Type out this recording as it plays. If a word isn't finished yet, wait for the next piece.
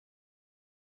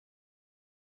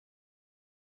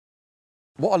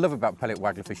What I love about pellet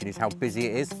waggler fishing is how busy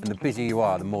it is, and the busier you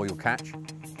are, the more you'll catch.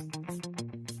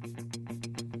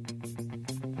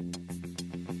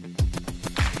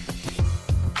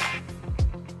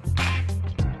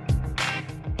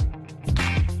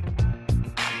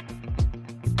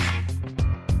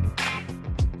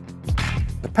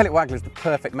 The pellet waggler is the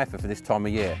perfect method for this time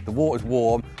of year. The water's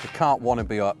warm, you can't want to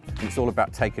be up, and it's all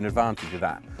about taking advantage of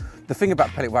that. The thing about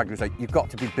pellet waggler is that you've got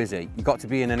to be busy, you've got to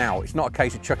be in and out. It's not a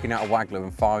case of chucking out a waggler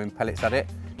and firing pellets at it.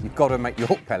 You've got to make your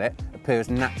hook pellet appear as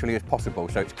naturally as possible.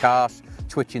 So it's cast,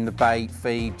 twitching the bait,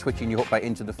 feed, twitching your hook bait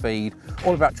into the feed,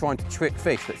 all about trying to trick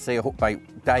fish that see a hook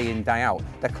bait day in, day out.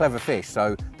 They're clever fish,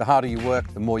 so the harder you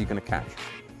work, the more you're going to catch.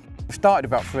 We started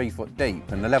about 3 foot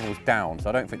deep and the level's down, so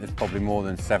I don't think there's probably more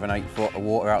than 7-8 foot of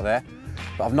water out there.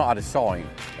 But I've not had a sign,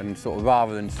 and sort of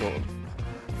rather than sort of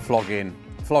flogging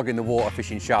the water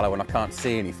fishing shallow when I can't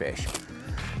see any fish,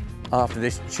 after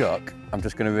this chuck, I'm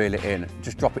just going to reel it in,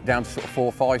 just drop it down to sort of 4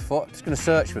 or 5 foot, just going to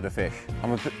search for the fish.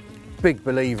 I'm a big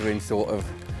believer in sort of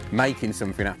making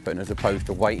something happen as opposed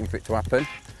to waiting for it to happen.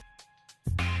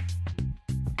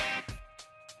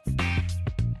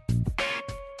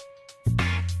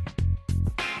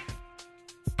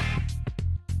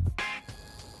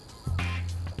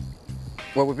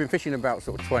 Well, we've been fishing about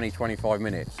sort of 20-25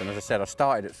 minutes, and as I said, I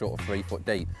started at sort of 3 foot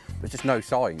deep. There's just no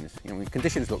signs. You know,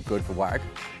 conditions look good for wag,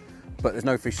 but there's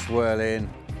no fish swirling,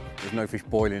 there's no fish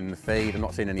boiling in the feed, I'm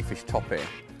not seeing any fish topping.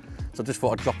 So I just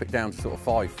thought I'd drop it down to sort of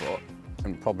 5 foot,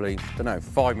 and probably, I don't know,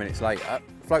 5 minutes later,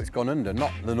 float's gone under,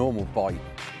 not the normal bite.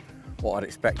 What I'd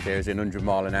expect here is in 100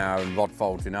 mile an hour and rod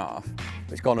folds in half.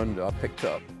 It's gone under, I've picked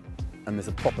up, and there's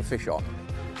a proper fish on.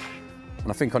 And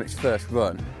I think on its first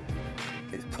run,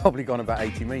 it's probably gone about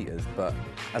 80 metres, but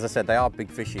as I said, they are big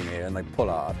fish in here and they pull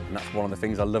hard, and that's one of the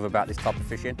things I love about this type of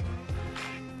fishing.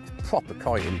 It's proper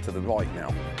kiting to the right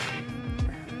now.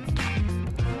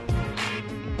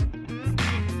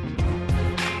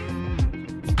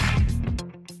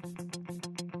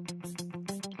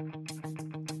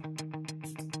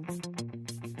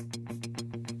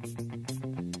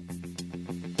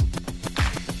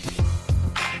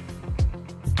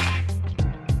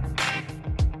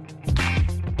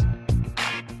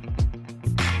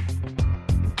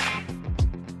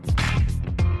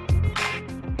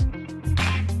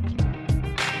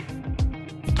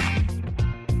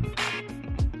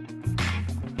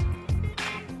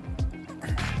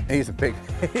 He's a big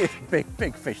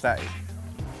fish, that is.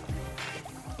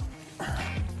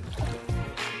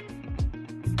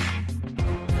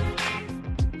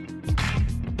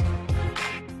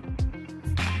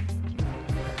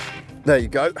 There you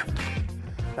go.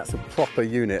 That's a proper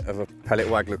unit of a pellet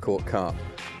waggler caught carp.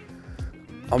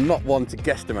 I'm not one to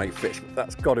guesstimate fish, but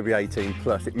that's got to be 18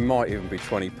 plus. It might even be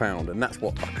 20 pound, and that's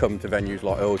what I come to venues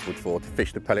like Earlswood for, to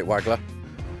fish the pellet waggler.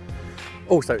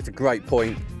 Also, it's a great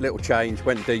point, little change,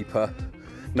 went deeper,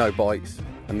 no bites,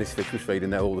 and this fish was feeding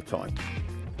there all the time.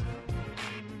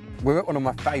 We're at one of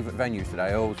my favourite venues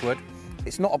today, Earlswood.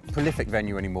 It's not a prolific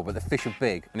venue anymore, but the fish are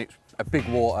big, and it's a big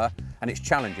water, and it's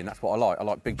challenging. That's what I like. I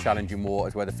like big challenging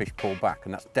waters where the fish pull back,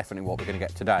 and that's definitely what we're going to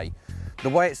get today. The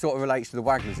way it sort of relates to the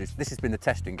wagglers is this has been the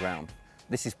testing ground.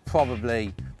 This is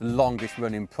probably the longest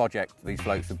running project these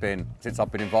floats have been since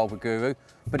I've been involved with Guru,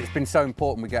 but it's been so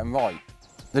important we get them right.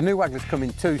 The new wagglers come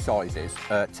in 2 sizes,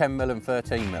 10mm and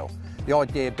 13mm. The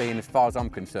idea being, as far as I'm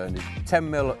concerned, is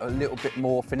 10mm a little bit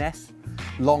more finesse,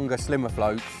 longer, slimmer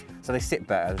floats, so they sit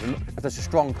better. If there's a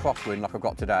strong crosswind like I've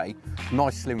got today,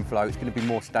 nice slim float, it's going to be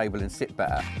more stable and sit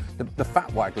better. The fat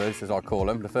wagglers, as I call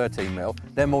them, the 13mm,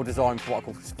 they're more designed for what I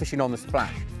call fishing on the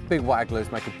splash. Big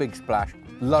wagglers make a big splash,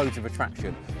 loads of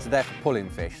attraction, so they're for pulling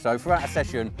fish. So throughout a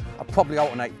session, I probably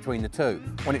alternate between the two.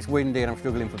 When it's windy and I'm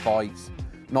struggling for bites,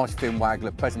 nice thin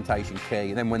waggler, presentation key,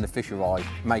 and then when the fish arrive,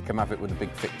 make them have it with a big,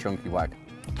 thick, chunky wag.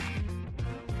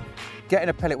 Getting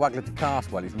a pellet waggler to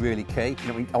cast well is really key.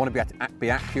 You know, I want to be able to be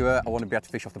accurate, I want to be able to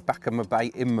fish off the back of my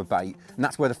bait, in my bait, and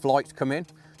that's where the flights come in.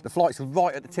 The flights are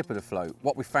right at the tip of the float.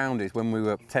 What we found is when we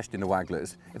were testing the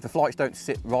wagglers, if the flights don't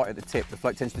sit right at the tip, the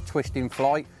float tends to twist in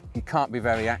flight. You can't be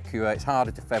very accurate, it's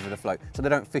harder to feather the float, so they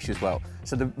don't fish as well.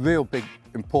 So the real big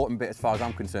important bit as far as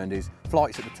I'm concerned is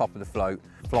flights at the top of the float,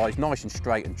 flies nice and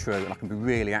straight and true, and I can be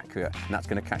really accurate, and that's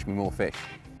going to catch me more fish.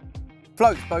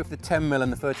 Floats, both the 10mm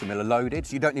and the 13mm are loaded,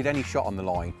 so you don't need any shot on the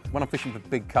line. When I'm fishing for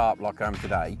big carp like I am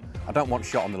today, I don't want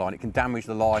shot on the line. It can damage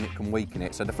the line, it can weaken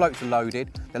it. So the floats are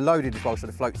loaded. They're loaded as well, so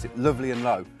the floats sit lovely and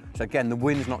low. So again, the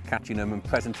wind's not catching them and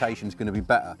presentation's going to be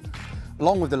better.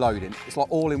 Along with the loading, it's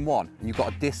like all in one, and you've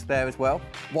got a disc there as well.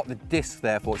 What the disc's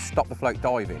there for is stop the float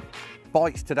diving.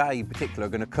 Bites today in particular are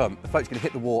going to come, the float's going to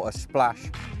hit the water,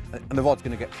 splash, and the rod's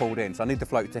going to get pulled in. So I need the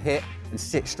float to hit and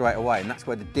sit straight away, and that's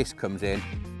where the disc comes in.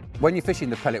 When you're fishing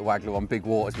the pellet waggler on big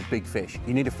waters with big fish,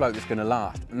 you need a float that's going to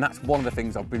last, and that's one of the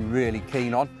things I've been really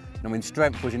keen on. I mean,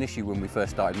 strength was an issue when we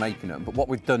first started making them, but what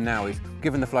we've done now is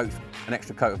given the floats an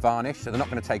extra coat of varnish, so they're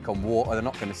not going to take on water, they're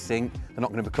not going to sink, they're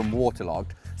not going to become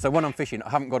waterlogged. So when I'm fishing,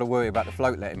 I haven't got to worry about the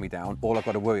float letting me down. All I've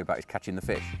got to worry about is catching the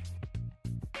fish.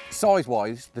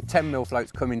 Size-wise, the 10mm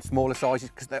floats come in smaller sizes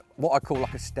because they're what I call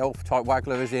like a stealth type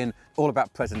waggler, as in all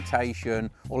about presentation,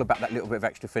 all about that little bit of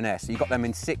extra finesse. So you've got them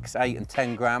in 6, 8 and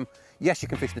 10 gram. Yes, you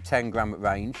can fish the 10 gram at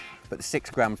range, but the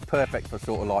 6 gram's perfect for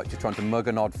sort of like just trying to mug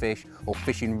an odd fish or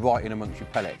fishing right in amongst your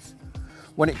pellets.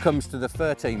 When it comes to the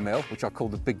 13mm, which I call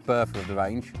the big bertha of the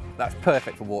range, that's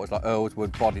perfect for waters like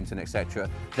Earlswood, Boddington, etc.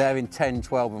 They're in 10,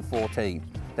 12 and 14.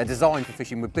 They're designed for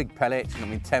fishing with big pellets, I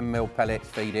mean 10mm pellets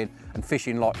feeding, and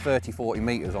fishing like 30, 40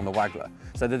 metres on the waggler.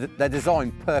 So they're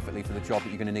designed perfectly for the job that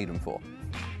you're going to need them for.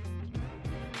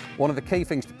 One of the key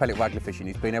things to pellet waggler fishing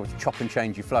is being able to chop and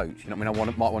change your floats. You know what I mean?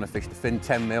 I might want to fish the thin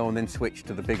 10mm and then switch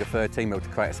to the bigger 13mm to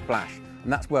create a splash.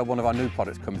 And that's where one of our new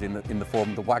products comes in the form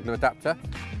of the waggler adapter.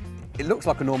 It looks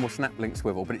like a normal snap link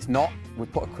swivel, but it's not.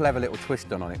 We've put a clever little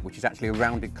twist on it, which is actually a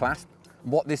rounded clasp.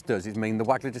 What this does is mean the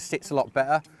waggler just sits a lot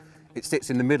better. It sits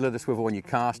in the middle of the swivel when you're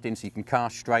casting, so you can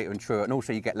cast straighter and truer, and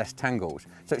also you get less tangles.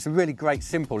 So it's a really great,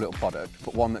 simple little product,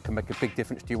 but one that can make a big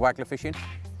difference to your waggler fishing.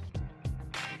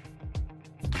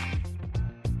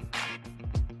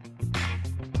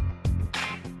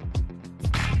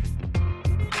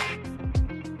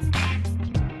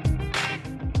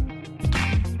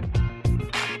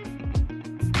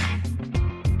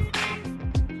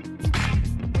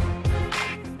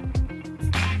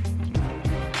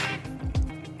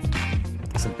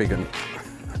 That's a big one.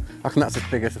 I think that's as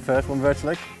big as the first one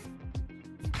virtually.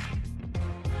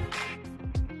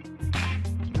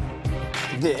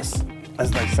 This, as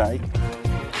they say,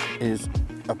 is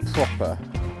a proper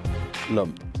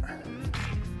lump.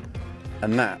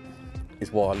 And that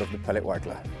is why I love the pellet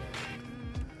waggler.